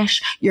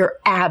finish. You're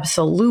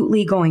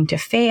absolutely going to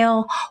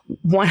fail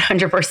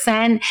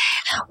 100%.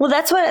 Well,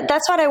 that's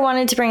what I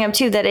wanted to bring up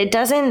too, that it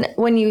doesn't,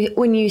 when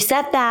you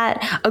set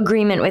that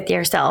agreement with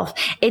yourself,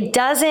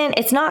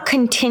 it's not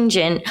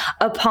contingent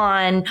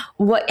upon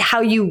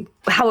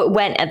how it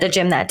went at the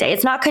gym that day.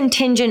 It's not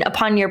contingent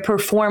upon your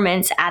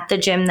performance at the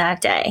gym that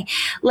day.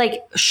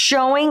 Like,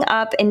 showing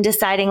up and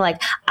deciding,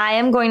 like, I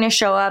am going to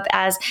show up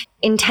as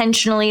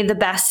intentionally the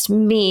best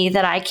me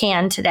that I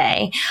can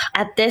today.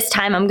 At this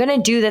time, I'm going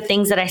to do the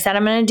things that I said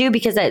I'm going to do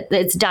because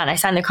it's done. I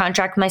signed the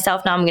contract with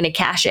myself. Now I'm going to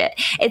cash it.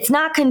 It's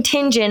not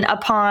contingent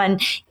upon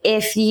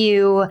if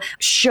you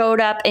showed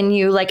up and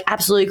you like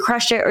absolutely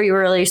crushed it, or you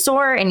were really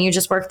sore and you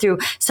just worked through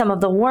some of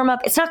the warm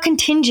up. It's not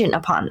contingent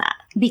upon that.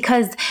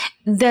 Because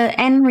the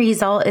end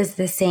result is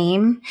the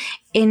same.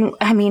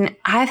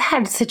 I've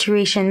had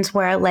situations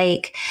where,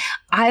 like,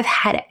 I've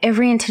had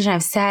every intention.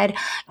 I've said,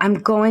 I'm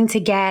going to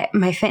get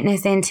my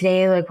fitness in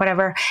today, like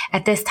whatever,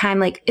 at this time.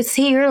 Like,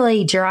 say you're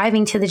like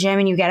driving to the gym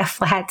and you get a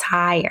flat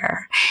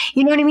tire.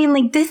 You know what I mean?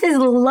 Like, this is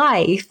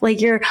life. Like,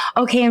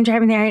 I'm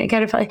driving there and I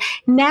got a flat.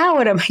 Now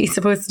what am I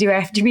supposed to do? I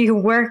have to be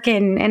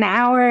working an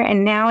hour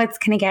and now it's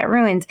going to get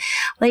ruined.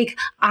 Like,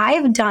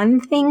 I've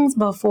done things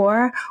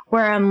before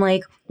where I'm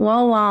like,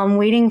 well, while I'm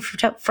waiting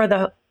for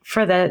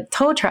the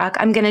tow truck,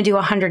 I'm going to do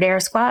 100 air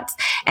squats.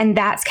 And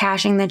that's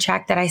cashing the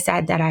check that I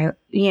said that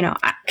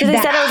because I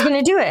said I was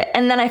going to do it.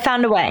 And then I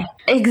found a way.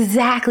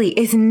 Exactly.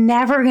 It's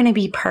never going to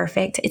be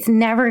perfect. It's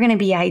never going to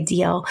be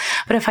ideal.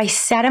 But if I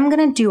said I'm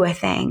going to do a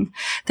thing,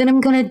 then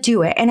I'm going to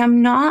do it. And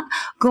I'm not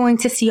going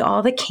to see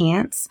all the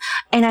can'ts,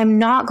 and I'm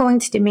not going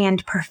to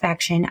demand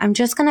perfection. I'm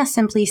just going to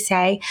simply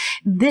say,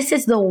 this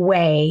is the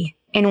way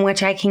in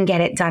which I can get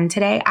it done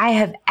today. I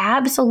have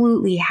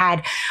absolutely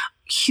had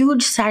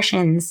huge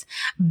sessions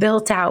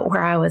built out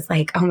where I was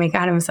like, oh my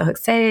God, I'm so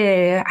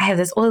excited. I have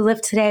this oil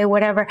lift today,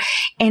 whatever.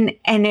 And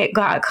it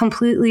got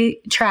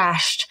completely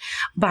trashed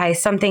by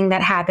something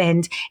that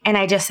happened. And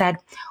I just said,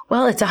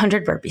 well, it's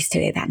 100 burpees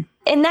today then.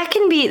 And that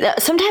can be,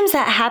 sometimes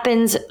that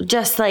happens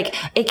just like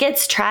it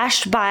gets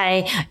trashed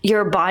by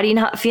your body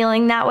not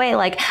feeling that way.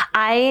 Like,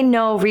 I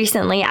know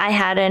recently I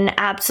had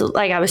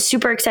I was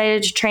super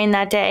excited to train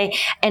that day.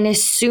 And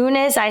as soon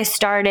as I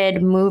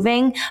started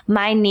moving,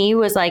 my knee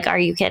was like, are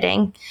you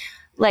kidding?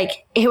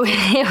 Like, it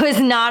was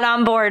not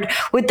on board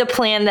with the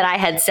plan that I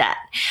had set.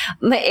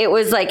 It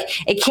was like,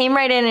 it came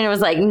right in and it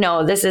was like,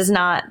 no, this is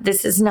not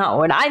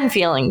what I'm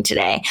feeling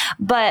today.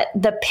 But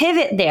the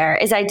pivot there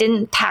is I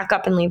didn't pack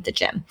up and leave the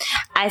gym.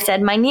 I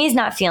said, my knee's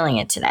not feeling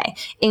it today.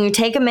 And you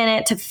take a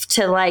minute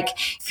to like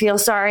feel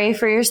sorry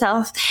for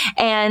yourself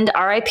and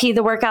RIP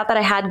the workout that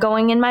I had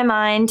going in my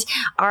mind,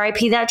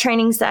 RIP that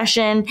training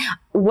session.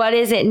 What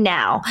is it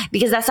now?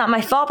 Because that's not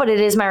my fault, but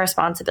it is my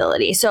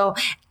responsibility. So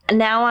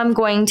now I'm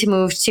going to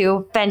move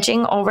to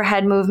benching,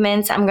 overhead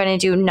movements. I'm going to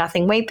do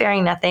nothing weight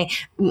bearing,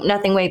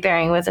 nothing weight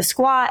bearing with a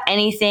squat,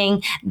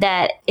 anything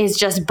that is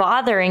just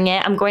bothering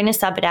it. I'm going to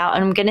sub it out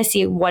and I'm going to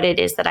see what it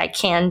is that I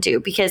can do,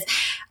 because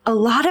a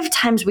lot of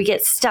times we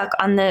get stuck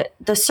on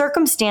the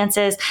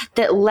circumstances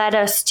that led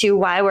us to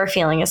why we're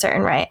feeling a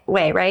certain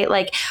way, right?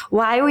 Like,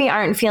 why we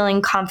aren't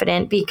feeling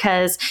confident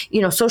because,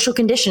 social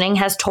conditioning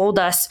has told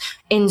us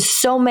in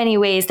so many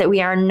ways that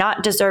we are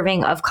not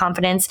deserving of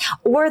confidence,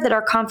 or that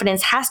our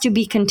confidence has to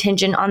be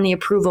contingent on the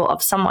approval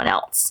of someone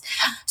else.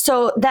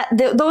 So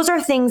those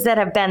are things that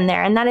have been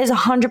there, and that is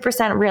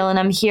 100% real. And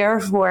I'm here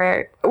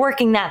for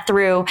working that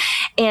through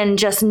and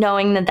just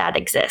knowing that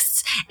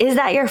exists. Is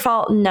that your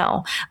fault?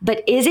 No.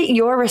 But is it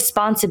your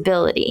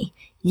responsibility?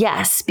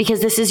 Yes,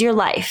 because this is your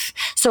life.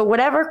 So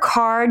whatever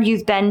card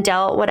you've been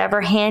dealt,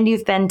 whatever hand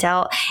you've been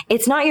dealt,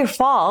 it's not your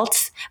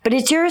fault, but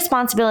it's your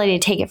responsibility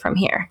to take it from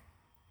here.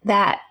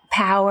 That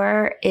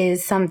power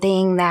is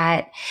something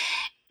that,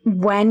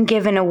 when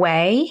given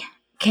away,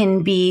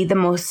 can be the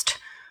most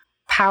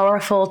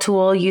powerful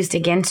tool used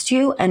against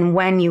you. And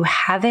when you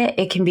have it,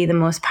 it can be the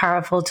most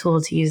powerful tool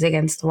to use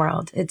against the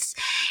world.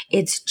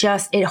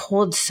 It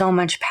holds so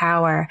much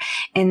power.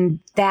 And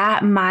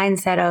that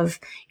mindset of,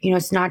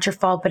 it's not your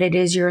fault, but it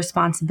is your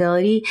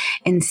responsibility,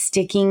 and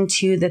sticking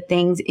to the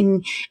things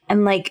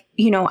and like,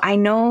 I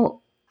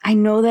know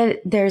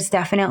that there's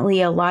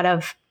definitely a lot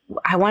of,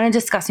 I want to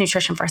discuss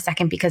nutrition for a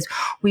second, because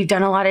we've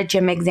done a lot of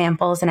gym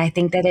examples, and I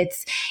think that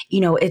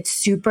it's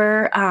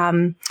super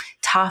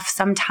tough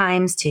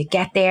sometimes to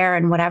get there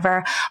and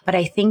whatever. But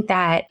I think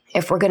that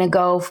if we're going to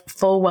go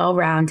full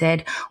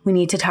well-rounded, we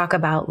need to talk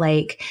about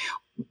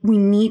we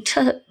need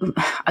to,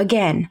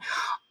 again,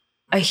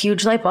 a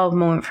huge light bulb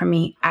moment for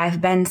me.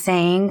 I've been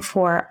saying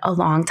for a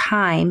long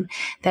time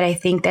that I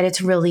think that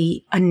it's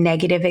really a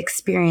negative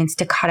experience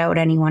to cut out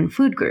any one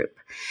food group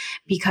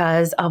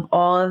because of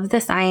all of the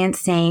science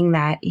saying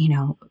that,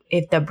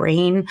 if the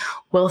brain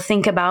will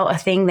think about a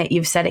thing that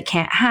you've said it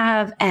can't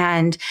have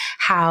and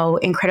how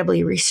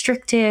incredibly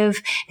restrictive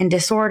and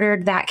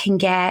disordered that can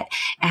get.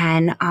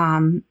 And,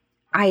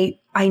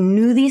 I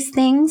knew these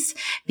things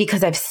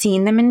because I've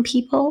seen them in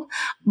people,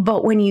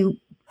 but when you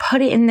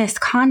put it in this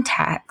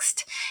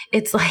context,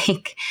 it's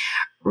like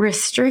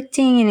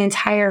restricting an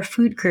entire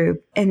food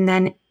group and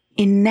then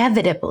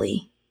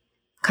inevitably,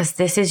 because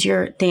this is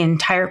the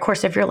entire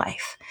course of your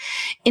life,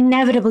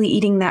 inevitably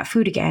eating that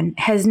food again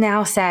has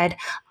now said,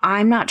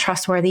 I'm not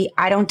trustworthy.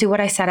 I don't do what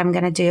I said I'm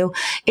going to do.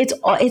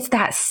 It's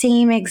that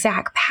same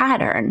exact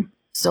pattern.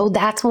 So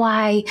that's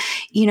why,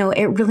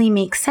 it really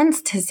makes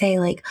sense to say,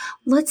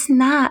 let's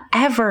not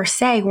ever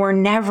say we're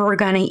never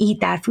going to eat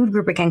that food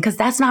group again, because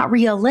that's not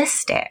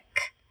realistic.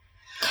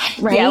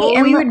 Right. Yeah,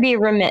 well, we would be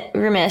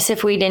remiss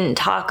if we didn't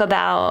talk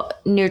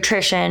about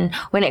nutrition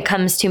when it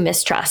comes to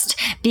mistrust,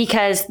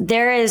 because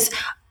there is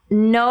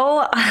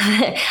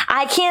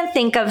I can't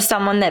think of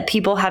someone that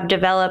people have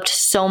developed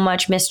so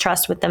much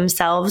mistrust with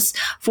themselves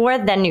for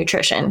than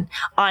nutrition,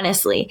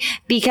 honestly,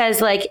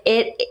 because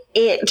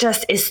it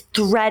just is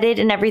threaded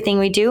in everything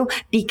we do,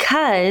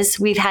 because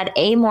we've had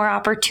more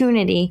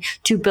opportunity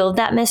to build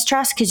that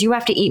mistrust, because you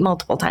have to eat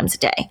multiple times a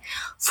day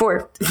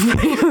forever,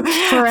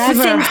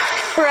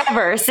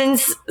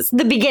 since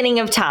the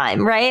beginning of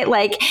time,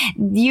 right?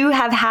 You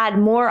have had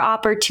more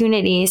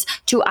opportunities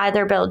to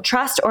either build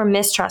trust or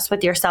mistrust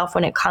with yourself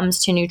when it comes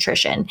to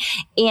nutrition.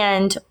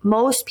 And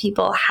most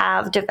people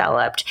have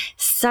developed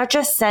such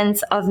a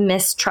sense of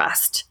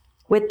mistrust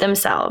with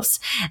themselves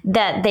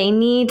that they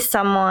need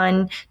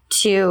someone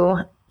to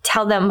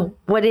tell them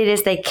what it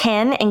is they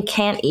can and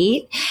can't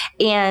eat,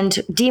 and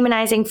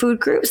demonizing food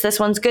groups. This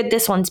one's good.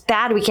 This one's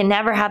bad. We can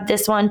never have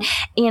this one.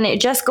 And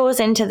it just goes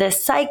into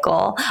this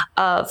cycle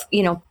of,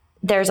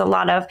 there's a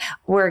lot of,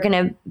 we're going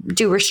to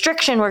do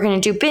restriction. We're going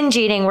to do binge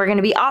eating. We're going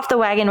to be off the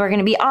wagon. We're going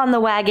to be on the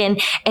wagon.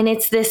 And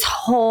it's this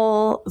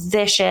whole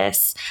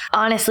vicious,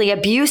 honestly,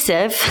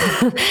 abusive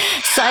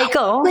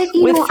cycle with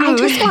food.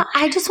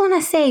 I just want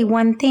to say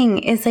one thing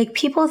is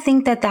people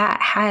think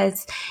that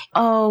has,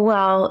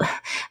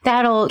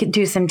 that'll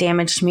do some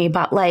damage to me.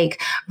 But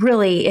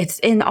really it's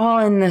in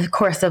the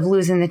course of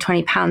losing the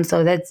 20 pounds.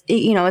 So that's,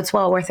 it's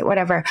well worth it,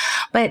 whatever.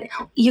 But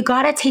you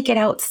got to take it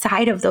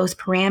outside of those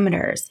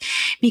parameters,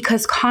 because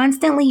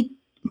constantly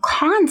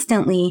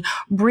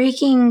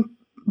breaking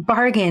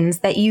bargains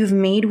that you've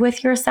made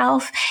with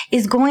yourself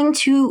it's going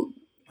to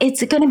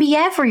be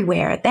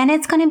everywhere. Then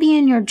it's going to be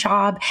in your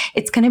job.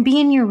 It's going to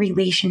be in your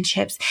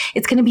relationships.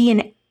 It's going to be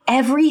in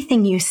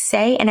everything you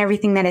say, and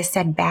everything that is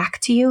said back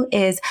to you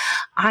is,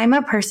 I'm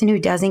a person who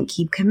doesn't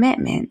keep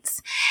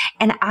commitments,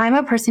 and I'm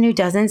a person who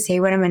doesn't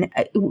do what I'm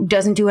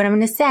going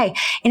to say.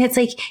 And it's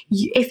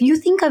if you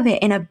think of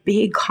it in a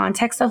big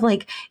context of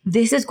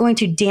this is going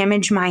to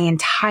damage my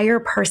entire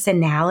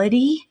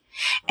personality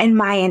and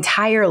my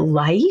entire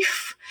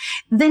life,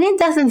 then it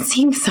doesn't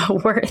seem so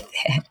worth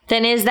it.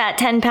 Then is that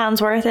 10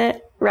 pounds worth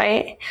it?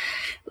 Right?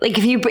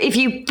 If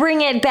you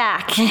bring it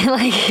back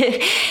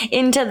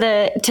into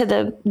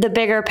the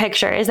bigger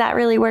picture, is that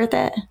really worth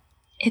it?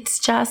 It's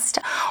just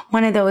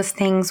one of those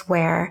things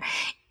where,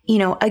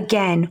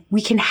 again,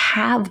 we can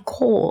have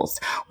goals,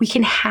 we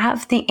can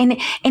have things, and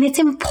it's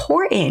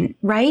important,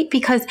 right?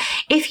 Because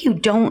if you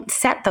don't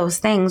set those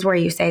things where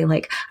you say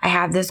I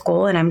have this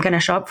goal and I'm going to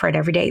show up for it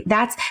every day,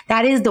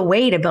 that is the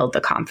way to build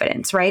the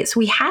confidence, right? So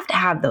we have to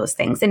have those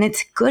things, and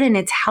it's good and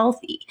it's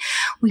healthy.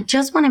 We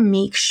just want to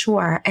make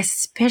sure,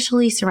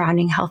 especially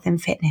surrounding health and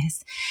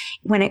fitness,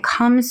 when it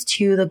comes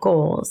to the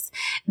goals,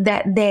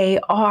 that they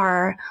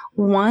are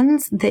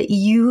ones that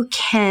you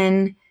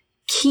can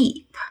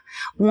keep,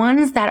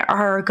 ones that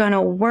are going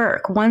to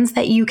work, ones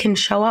that you can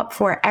show up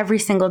for every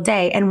single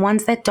day, and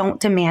ones that don't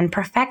demand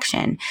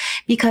perfection.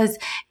 Because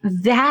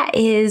that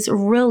is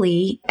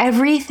really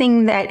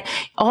everything, that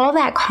all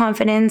that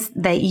confidence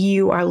that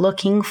you are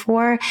looking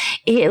for,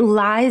 it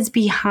lies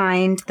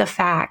behind the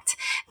fact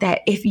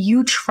that if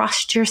you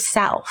trust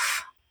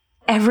yourself,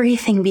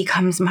 everything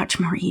becomes much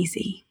more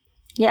easy.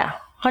 Yeah.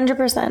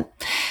 100%.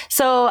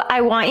 So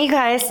I want you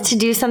guys to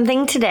do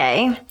something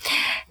today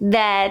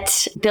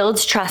that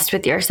builds trust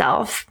with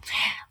yourself.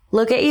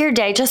 Look at your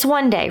day, just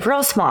one day,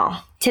 real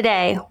small.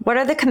 Today, what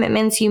are the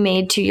commitments you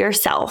made to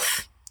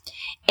yourself?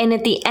 And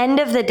at the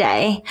end of the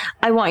day,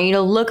 I want you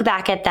to look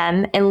back at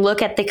them and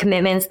look at the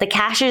commitments, the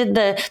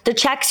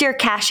checks you're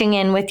cashing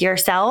in with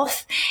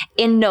yourself,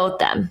 and note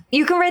them.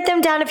 You can write them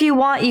down if you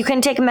want. You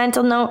can take a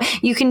mental note.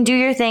 You can do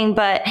your thing.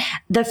 But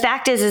the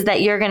fact is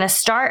that you're going to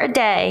start a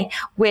day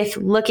with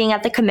looking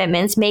at the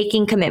commitments,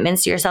 making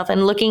commitments to yourself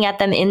and looking at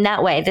them in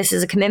that way. This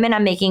is a commitment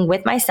I'm making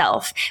with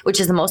myself, which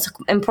is the most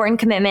important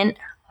commitment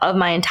of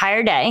my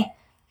entire day.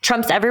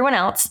 Trumps everyone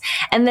else.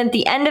 And then at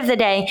the end of the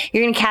day,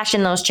 you're going to cash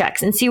in those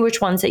checks and see which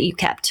ones that you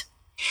kept.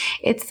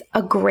 It's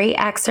a great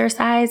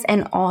exercise.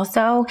 And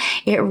also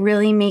it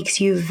really makes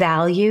you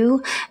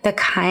value the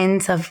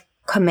kinds of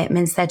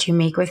commitments that you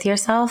make with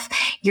yourself.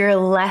 You're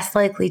less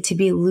likely to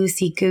be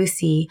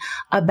loosey-goosey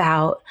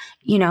about,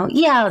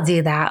 I'll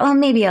do that. Oh,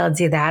 maybe I'll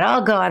do that.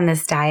 I'll go on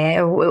this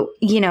diet,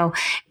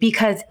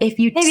 because if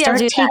you I'll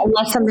do that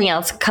unless something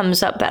else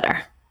comes up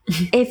better.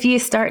 If you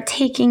start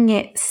taking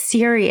it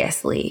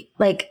seriously,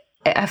 like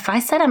if I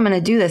said I'm going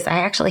to do this, I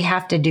actually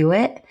have to do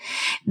it,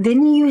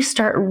 then you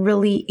start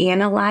really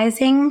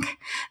analyzing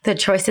the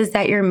choices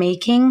that you're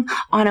making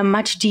on a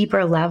much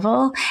deeper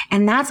level.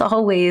 And that's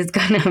always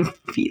going to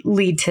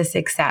lead to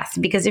success.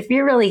 Because if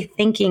you're really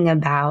thinking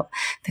about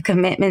the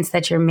commitments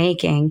that you're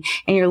making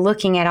and you're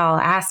looking at all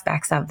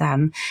aspects of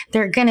them,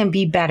 they're going to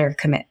be better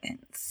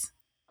commitments.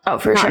 Oh,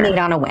 for sure. Not made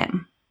on a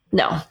whim.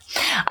 No.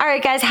 All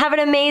right, guys, have an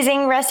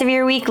amazing rest of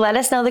your week. Let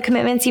us know the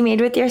commitments you made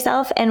with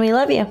yourself, and we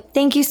love you.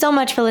 Thank you so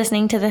much for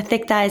listening to the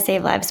Thick Thighs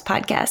Save Lives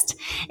podcast.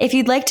 If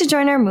you'd like to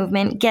join our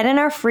movement, get in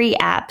our free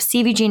app,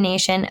 CVG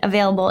Nation,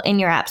 available in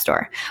your app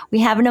store. We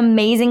have an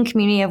amazing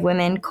community of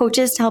women,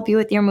 coaches to help you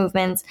with your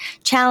movements,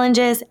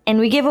 challenges, and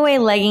we give away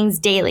leggings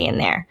daily in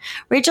there.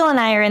 Rachel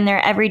and I are in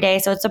there every day,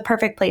 so it's a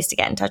perfect place to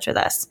get in touch with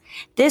us.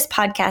 This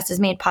podcast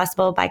is made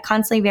possible by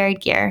Constantly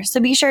Varied Gear,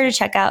 so be sure to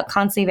check out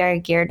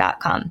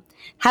constantlyvariedgear.com.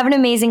 Have an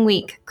amazing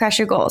week. Crush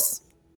your goals.